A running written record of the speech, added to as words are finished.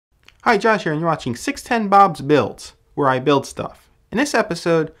Hi, Josh here, and you're watching 610 Bob's Builds, where I build stuff. In this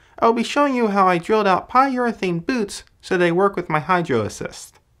episode, I will be showing you how I drilled out polyurethane boots so they work with my hydro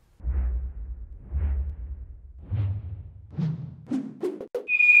assist.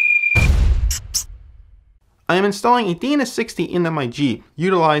 I am installing a Dana 60 into my Jeep,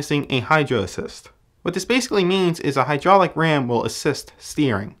 utilizing a hydro assist. What this basically means is a hydraulic ram will assist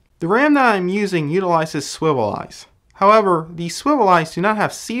steering. The ram that I am using utilizes swivel eyes. However, these swivel eyes do not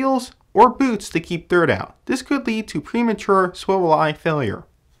have seals or boots to keep dirt out. This could lead to premature swivel eye failure.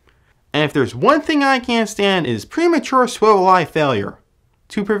 And if there's one thing I can't stand, it is premature swivel eye failure.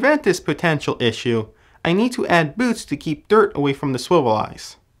 To prevent this potential issue, I need to add boots to keep dirt away from the swivel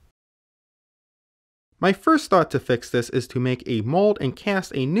eyes. My first thought to fix this is to make a mold and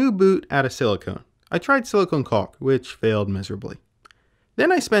cast a new boot out of silicone. I tried silicone caulk, which failed miserably.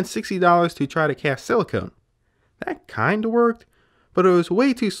 Then I spent $60 to try to cast silicone. That kinda worked, but it was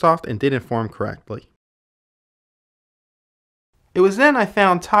way too soft and didn't form correctly. It was then I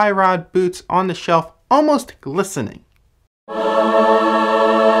found tie rod boots on the shelf almost glistening.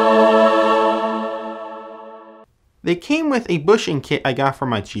 They came with a bushing kit I got from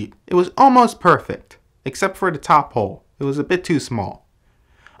my Jeep. It was almost perfect, except for the top hole. It was a bit too small.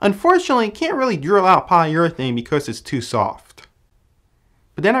 Unfortunately, you can't really drill out polyurethane because it's too soft.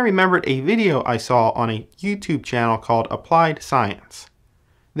 But then I remembered a video I saw on a YouTube channel called Applied Science.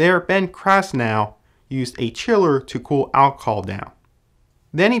 There, Ben Krasnow used a chiller to cool alcohol down.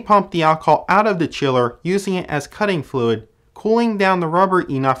 Then he pumped the alcohol out of the chiller, using it as cutting fluid, cooling down the rubber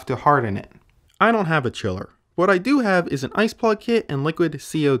enough to harden it. I don't have a chiller. What I do have is an ice plug kit and liquid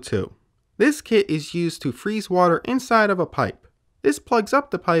CO2. This kit is used to freeze water inside of a pipe. This plugs up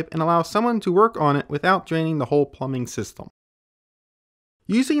the pipe and allows someone to work on it without draining the whole plumbing system.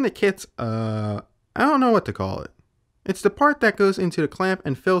 Using the kit's, I don't know what to call it. It's the part that goes into the clamp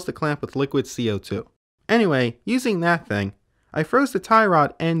and fills the clamp with liquid CO2. Anyway, using that thing, I froze the tie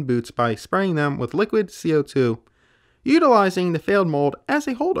rod end boots by spraying them with liquid CO2, utilizing the failed mold as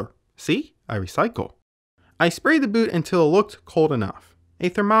a holder. See? I recycle. I sprayed the boot until it looked cold enough. A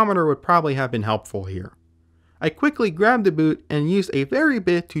thermometer would probably have been helpful here. I quickly grabbed the boot and used a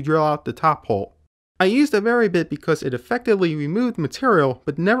veri-bit to drill out the top hole. I used a veri-bit because it effectively removed material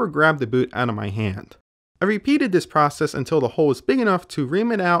but never grabbed the boot out of my hand. I repeated this process until the hole was big enough to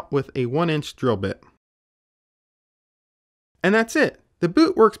ream it out with a 1-inch drill bit. And that's it. The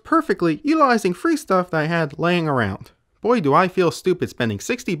boot works perfectly, utilizing free stuff that I had laying around. Boy, do I feel stupid spending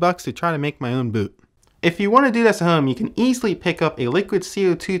 $60 to try to make my own boot. If you want to do this at home, you can easily pick up a liquid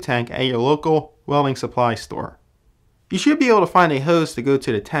CO2 tank at your local welding supply store. You should be able to find a hose to go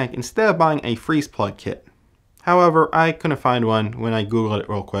to the tank instead of buying a freeze plug kit. However, I couldn't find one when I googled it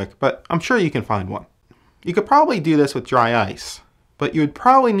real quick, but I'm sure you can find one. You could probably do this with dry ice, but you would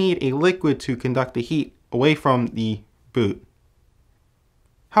probably need a liquid to conduct the heat away from the boot.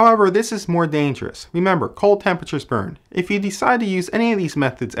 However, this is more dangerous. Remember, cold temperatures burn. If you decide to use any of these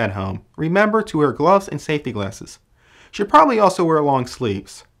methods at home, remember to wear gloves and safety glasses. You should probably also wear long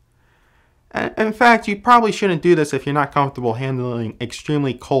sleeves. In fact, you probably shouldn't do this if you're not comfortable handling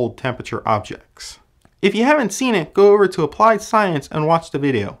extremely cold temperature objects. If you haven't seen it, go over to Applied Science and watch the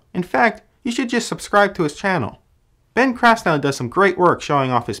video. In fact, you should just subscribe to his channel. Ben Krasnow does some great work showing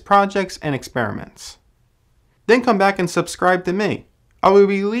off his projects and experiments. Then come back and subscribe to me. I will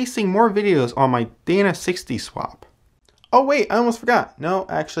be releasing more videos on my Dana 60 swap. Oh wait, I almost forgot. No,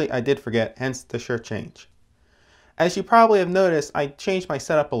 actually I did forget, hence the shirt change. As you probably have noticed, I changed my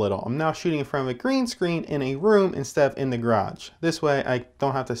setup a little. I'm now shooting from a green screen in a room instead of in the garage. This way I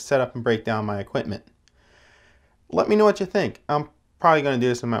don't have to set up and break down my equipment. Let me know what you think. I'm probably going to do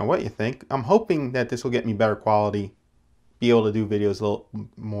this no matter what you think. I'm hoping that this will get me better quality, be able to do videos a little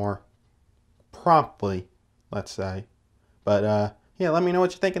more promptly, let's say. But yeah, let me know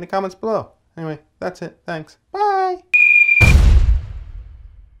what you think in the comments below. Anyway, that's it. Thanks. Bye!